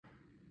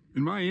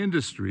In my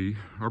industry,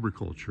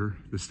 arboriculture,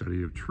 the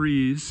study of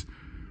trees,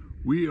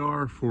 we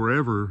are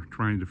forever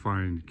trying to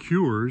find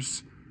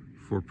cures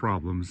for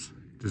problems,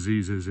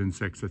 diseases,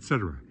 insects,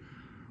 etc.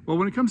 Well,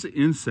 when it comes to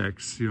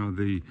insects,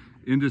 the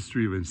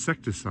industry of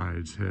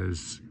insecticides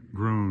has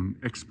grown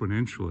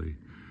exponentially.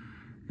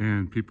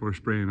 And people are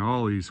spraying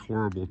all these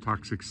horrible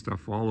toxic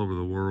stuff all over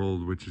the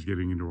world, which is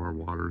getting into our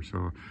water.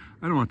 So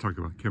I don't want to talk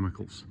about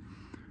chemicals.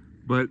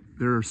 But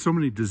there are so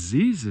many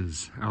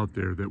diseases out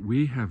there that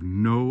we have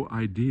no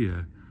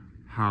idea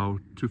how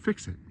to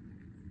fix it.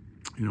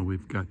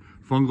 We've got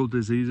fungal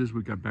diseases,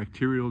 we've got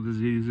bacterial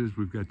diseases,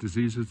 we've got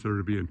diseases that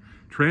are being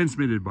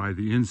transmitted by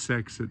the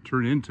insects that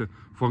turn into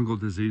fungal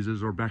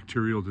diseases or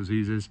bacterial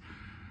diseases.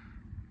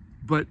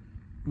 But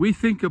we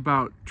think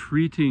about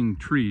treating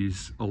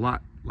trees a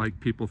lot like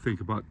people think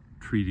about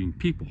treating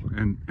people,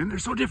 and they're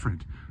so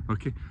different,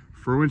 okay?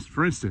 For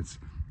instance,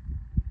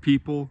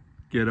 people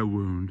get a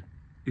wound,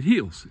 it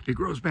heals, it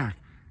grows back,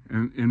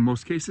 and in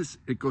most cases,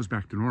 it goes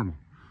back to normal.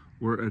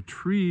 Where a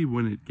tree,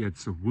 when it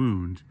gets a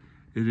wound,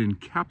 it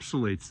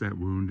encapsulates that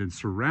wound and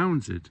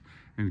surrounds it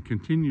and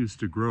continues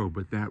to grow,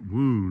 but that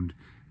wound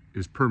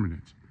is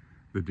permanent.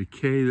 The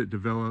decay that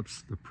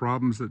develops, the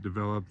problems that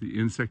develop, the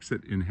insects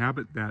that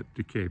inhabit that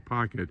decay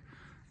pocket,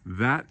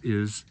 that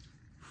is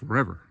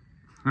forever.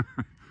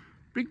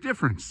 Big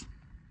difference.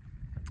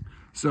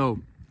 So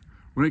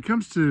when it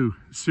comes to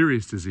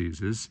serious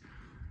diseases,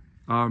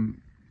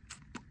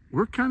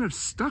 we're kind of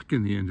stuck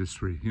in the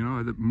industry.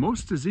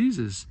 Most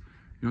diseases,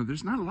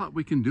 there's not a lot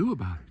we can do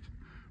about it.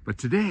 But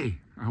today,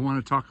 I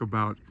want to talk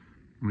about,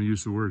 I'm going to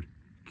use the word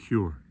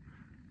cure.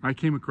 I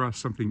came across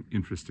something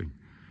interesting,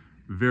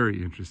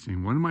 very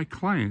interesting. One of my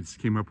clients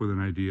came up with an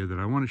idea that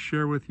I want to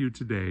share with you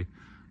today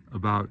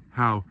about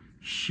how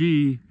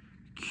she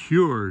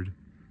cured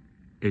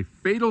a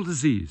fatal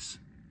disease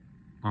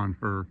on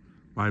her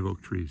live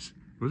oak trees.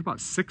 There was about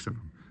 6 of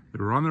them.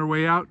 They were on their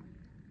way out,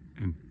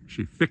 and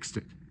she fixed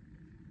it.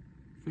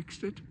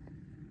 Fixed it?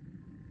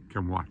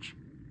 Come watch.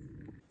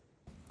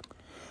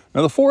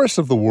 Now, the forests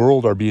of the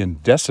world are being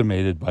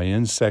decimated by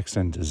insects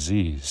and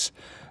disease.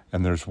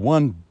 And there's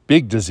one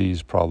big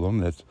disease problem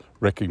that's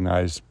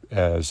recognized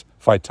as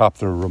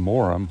Phytophthora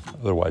ramorum,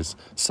 otherwise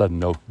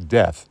sudden oak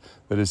death,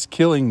 that is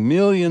killing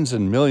millions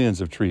and millions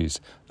of trees.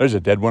 There's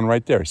a dead one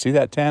right there. See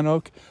that tan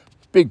oak?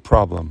 Big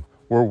problem.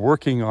 We're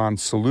working on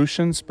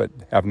solutions, but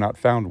have not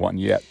found one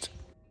yet.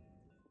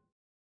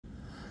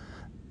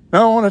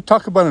 Now I want to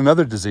talk about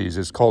another disease.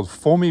 It's called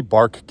foamy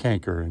bark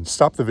canker. And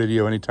stop the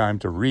video anytime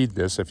to read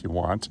this if you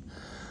want.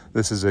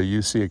 This is a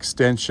UC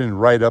extension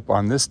write-up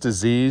on this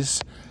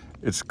disease.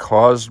 It's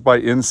caused by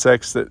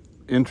insects that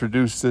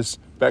introduce this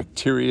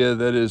bacteria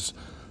that is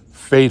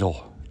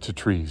fatal to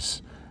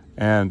trees.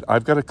 And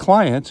I've got a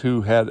client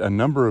who had a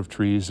number of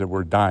trees that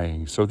were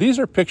dying. So these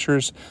are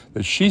pictures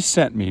that she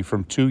sent me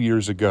from 2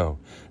 years ago.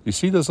 You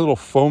see those little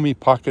foamy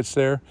pockets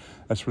there?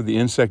 That's where the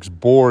insects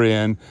bore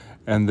in,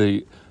 and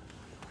the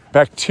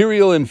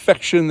bacterial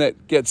infection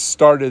that gets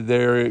started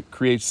there, it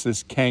creates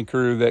this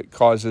canker that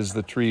causes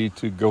the tree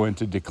to go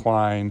into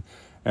decline,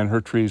 and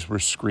her trees were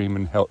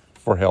screaming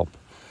for help.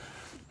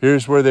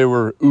 Here's where they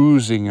were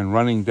oozing and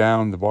running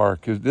down the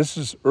bark. This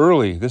is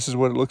early. This is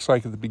what it looks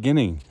like at the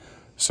beginning.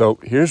 So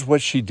here's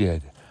what she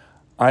did.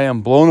 I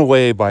am blown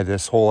away by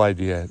this whole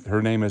idea.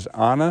 Her name is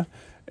Anna,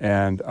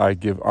 and I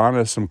give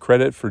Anna some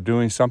credit for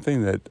doing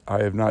something that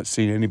I have not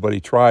seen anybody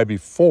try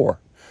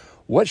before.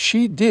 What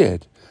she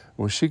did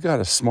was she got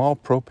a small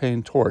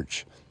propane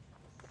torch,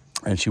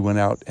 and she went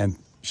out and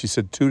she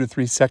said 2 to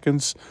 3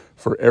 seconds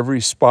for every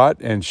spot,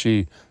 and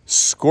she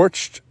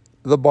scorched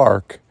the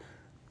bark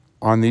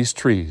on these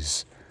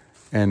trees.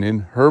 And in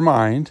her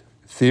mind,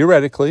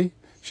 theoretically,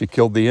 she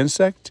killed the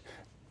insect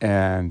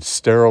and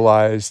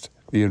sterilized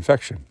the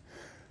infection.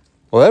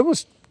 Well, that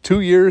was 2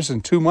 years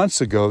and 2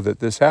 months ago that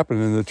this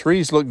happened, and the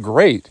trees look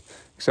great,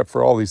 except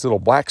for all these little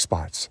black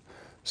spots.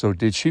 So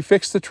did she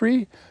fix the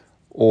tree,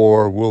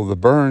 or will the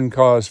burn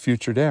cause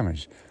future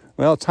damage?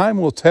 Well, time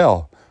will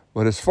tell,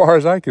 but as far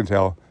as I can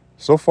tell,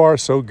 so far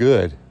so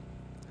good.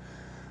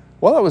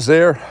 While I was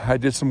there, I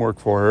did some work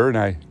for her, and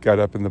I got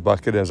up in the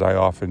bucket as I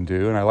often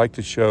do, and I like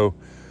to show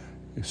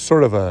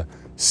sort of a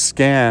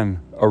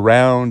scan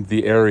around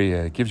the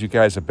area. It gives you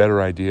guys a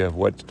better idea of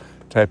what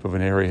type of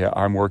an area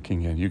I'm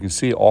working in. You can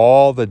see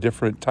all the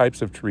different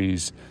types of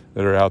trees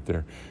that are out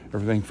there.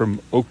 Everything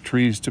from oak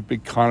trees to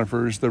big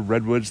conifers, the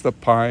redwoods, the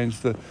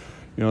pines, the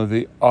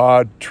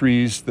odd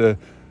trees, the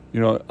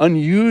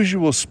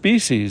unusual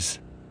species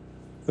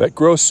that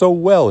grow so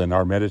well in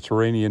our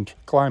Mediterranean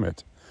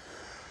climate.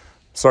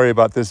 Sorry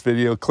about this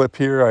video clip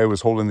here. I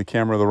was holding the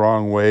camera the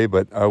wrong way,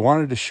 but I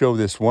wanted to show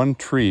this one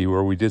tree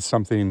where we did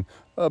something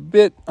a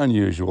bit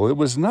unusual. It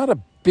was not a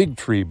big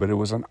tree, but it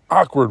was an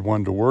awkward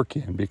one to work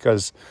in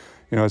because,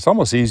 it's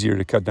almost easier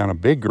to cut down a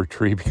bigger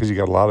tree because you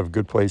got a lot of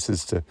good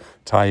places to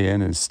tie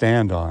in and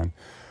stand on.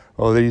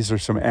 Well, these are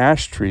some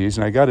ash trees,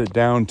 and I got it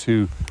down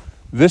to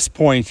this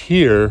point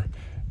here,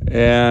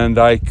 and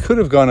I could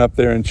have gone up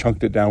there and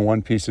chunked it down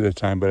one piece at a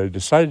time, but I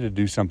decided to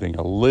do something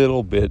a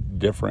little bit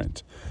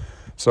different.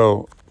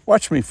 So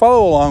watch me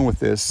follow along with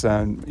this.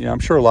 And I'm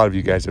sure a lot of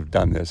you guys have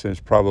done this, and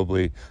it's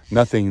probably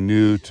nothing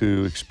new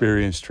to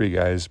experienced tree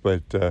guys.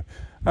 But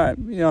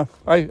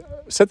I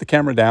set the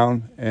camera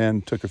down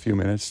and took a few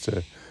minutes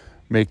to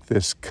make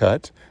this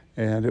cut,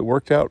 and it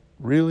worked out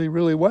really,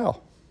 really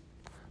well.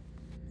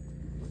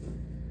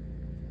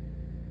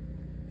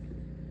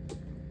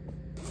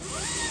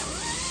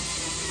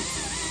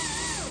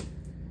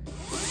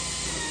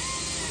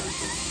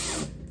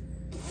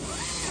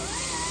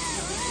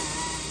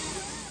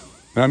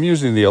 Now I'm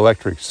using the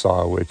electric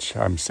saw, which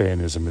I'm saying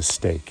is a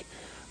mistake.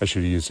 I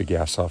should have used a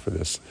gas saw for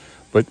this.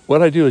 But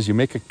what I do is you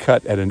make a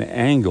cut at an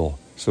angle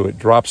so it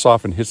drops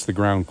off and hits the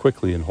ground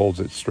quickly and holds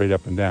it straight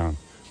up and down.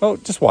 Oh,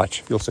 just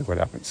watch. You'll see what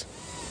happens.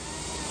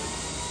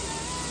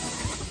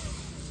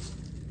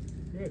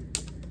 Good.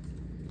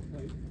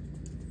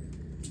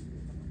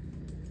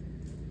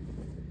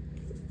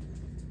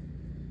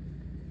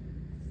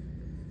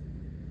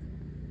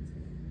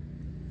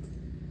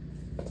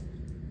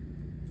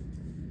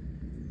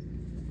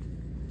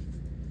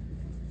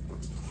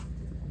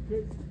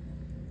 Okay.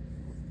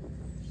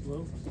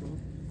 Slow, slow.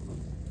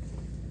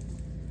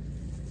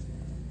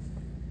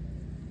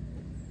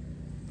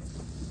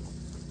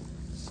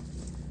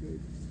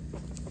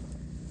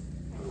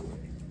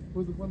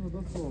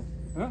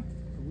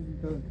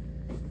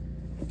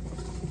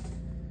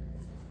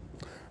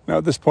 Now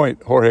at this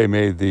point, Jorge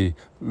made the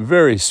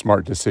very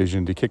smart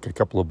decision to kick a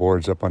couple of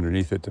boards up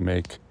underneath it to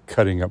make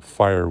cutting up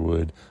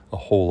firewood a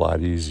whole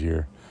lot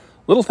easier.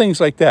 Little things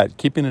like that,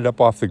 keeping it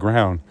up off the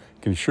ground,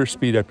 can sure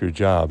speed up your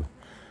job.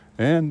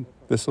 And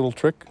this little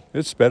trick,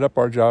 it sped up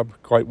our job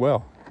quite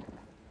well.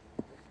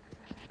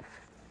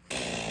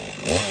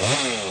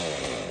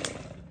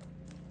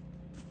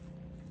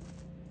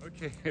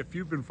 Okay, if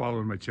you've been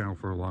following my channel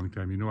for a long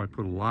time, you know I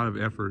put a lot of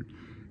effort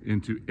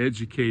into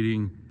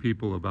educating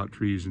people about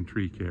trees and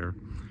tree care.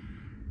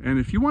 And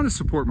if you want to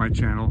support my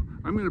channel,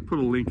 I'm going to put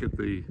a link at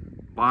the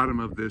bottom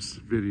of this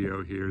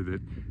video here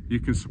that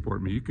you can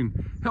support me. You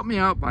can help me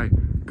out by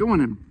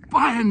going and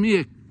buying me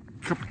a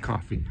cup of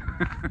coffee.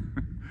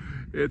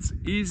 It's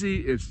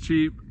easy, it's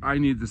cheap. I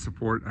need the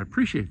support. I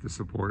appreciate the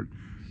support.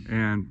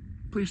 And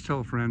please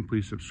tell a friend,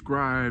 please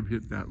subscribe,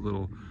 hit that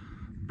little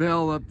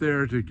bell up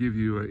there to give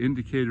you an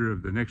indicator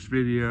of the next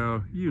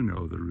video. You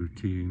know the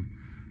routine.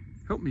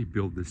 Help me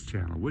build this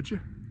channel, would you?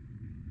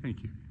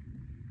 Thank you.